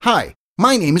Hi,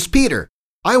 my name is Peter.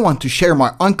 I want to share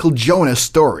my Uncle Jonah's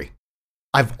story.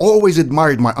 I've always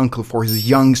admired my uncle for his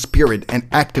young spirit and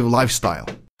active lifestyle.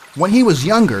 When he was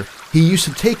younger, he used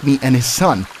to take me and his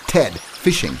son, Ted,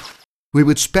 fishing. We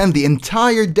would spend the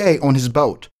entire day on his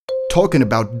boat, talking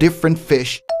about different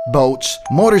fish, boats,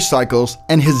 motorcycles,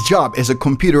 and his job as a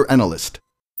computer analyst.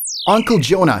 Uncle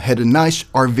Jonah had a nice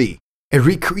RV, a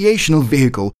recreational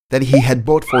vehicle that he had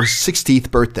bought for his 60th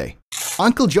birthday.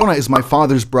 Uncle Jonah is my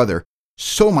father's brother,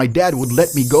 so my dad would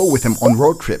let me go with him on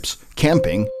road trips,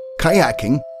 camping,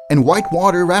 kayaking, and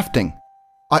whitewater rafting.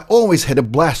 I always had a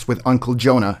blast with Uncle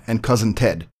Jonah and Cousin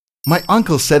Ted. My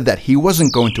uncle said that he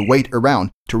wasn't going to wait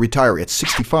around to retire at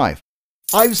 65.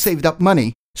 I've saved up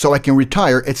money so I can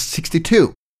retire at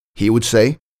 62, he would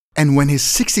say. And when his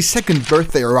 62nd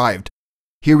birthday arrived,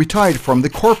 he retired from the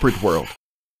corporate world.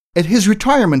 At his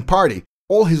retirement party,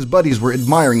 all his buddies were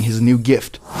admiring his new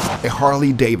gift, a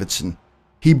Harley Davidson.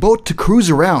 He bought to cruise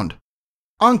around.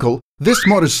 "Uncle, this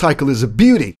motorcycle is a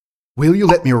beauty. Will you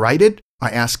let me ride it?" I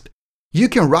asked. "You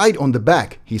can ride on the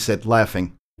back," he said,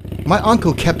 laughing. My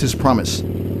uncle kept his promise.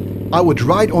 I would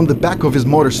ride on the back of his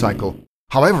motorcycle.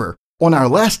 However, on our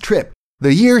last trip,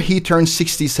 the year he turned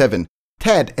 67,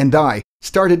 Ted and I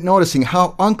started noticing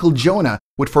how Uncle Jonah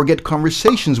would forget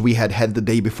conversations we had had the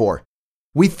day before.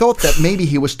 We thought that maybe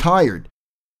he was tired.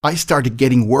 I started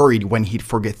getting worried when he'd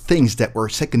forget things that were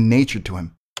second nature to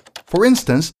him. For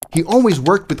instance, he always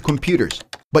worked with computers,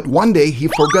 but one day he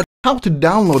forgot how to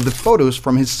download the photos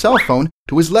from his cell phone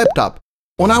to his laptop.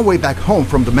 On our way back home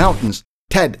from the mountains,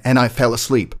 Ted and I fell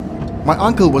asleep. My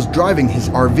uncle was driving his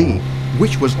RV,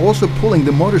 which was also pulling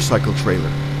the motorcycle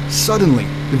trailer. Suddenly,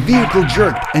 the vehicle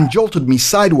jerked and jolted me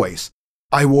sideways.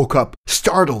 I woke up,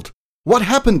 startled. "What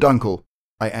happened, Uncle?"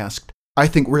 I asked. "I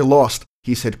think we're lost,"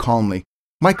 he said calmly.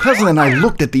 My cousin and I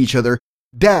looked at each other.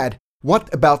 "Dad,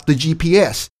 what about the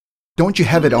GPS? Don't you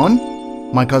have it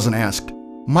on?" my cousin asked.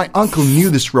 My uncle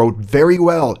knew this road very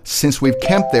well since we've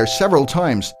camped there several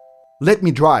times. "Let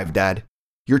me drive, Dad."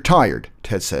 "You're tired,"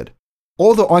 Ted said.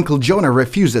 Although Uncle Jonah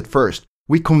refused at first,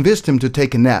 we convinced him to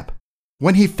take a nap.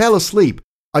 When he fell asleep,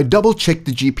 I double-checked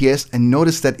the GPS and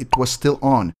noticed that it was still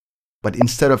on. But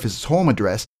instead of his home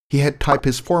address, he had typed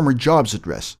his former job's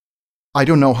address. "I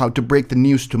don't know how to break the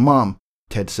news to Mom,"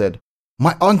 Ted said.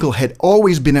 My uncle had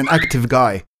always been an active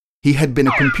guy. He had been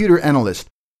a computer analyst.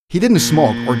 He didn't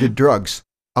smoke or did drugs.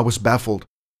 I was baffled.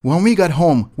 When we got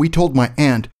home, we told my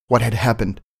aunt what had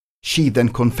happened. She then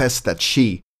confessed that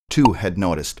she, too, had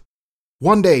noticed.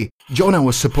 One day, Jonah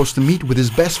was supposed to meet with his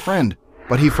best friend,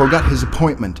 but he forgot his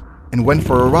appointment and went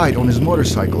for a ride on his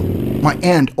motorcycle. My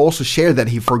aunt also shared that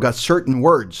he forgot certain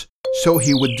words, so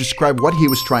he would describe what he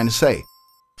was trying to say.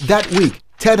 That week,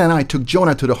 Ted and I took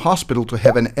Jonah to the hospital to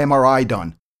have an MRI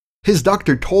done. His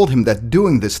doctor told him that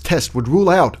doing this test would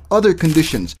rule out other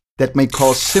conditions that may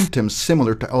cause symptoms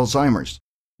similar to Alzheimer's.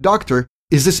 "Doctor,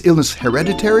 is this illness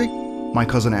hereditary?" my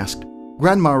cousin asked.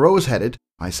 "Grandma Rose had it,"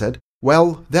 I said.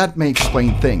 "Well, that may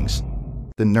explain things,"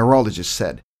 the neurologist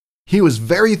said. He was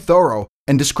very thorough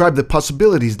and described the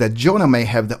possibilities that Jonah may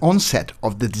have the onset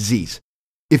of the disease.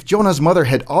 If Jonah's mother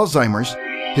had Alzheimer's,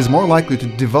 he's more likely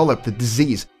to develop the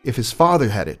disease if his father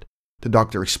had it, the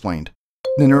doctor explained.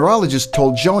 The neurologist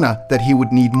told Jonah that he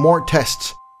would need more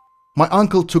tests. My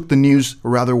uncle took the news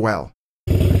rather well.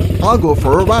 "I'll go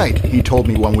for a ride," he told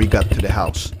me when we got to the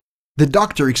house. The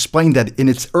doctor explained that in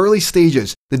its early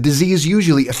stages, the disease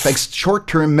usually affects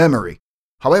short-term memory.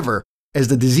 However, as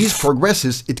the disease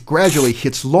progresses, it gradually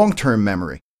hits long-term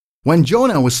memory. When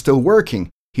Jonah was still working,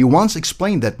 he once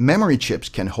explained that memory chips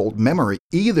can hold memory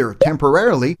either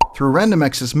temporarily through random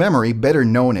access memory, better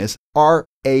known as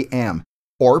RAM,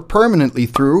 or permanently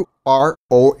through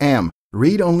ROM,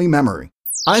 read-only memory.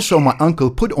 I saw my uncle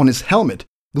put on his helmet,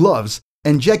 gloves,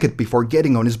 and jacket before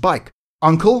getting on his bike.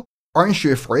 "Uncle, aren't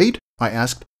you afraid?" I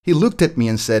asked. He looked at me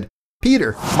and said,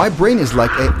 "Peter, my brain is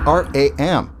like a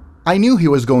RAM. I knew he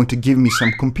was going to give me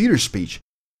some computer speech.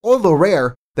 Although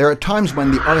rare, there are times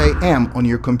when the RAM on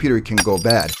your computer can go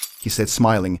bad," he said,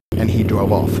 smiling, and he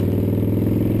drove off.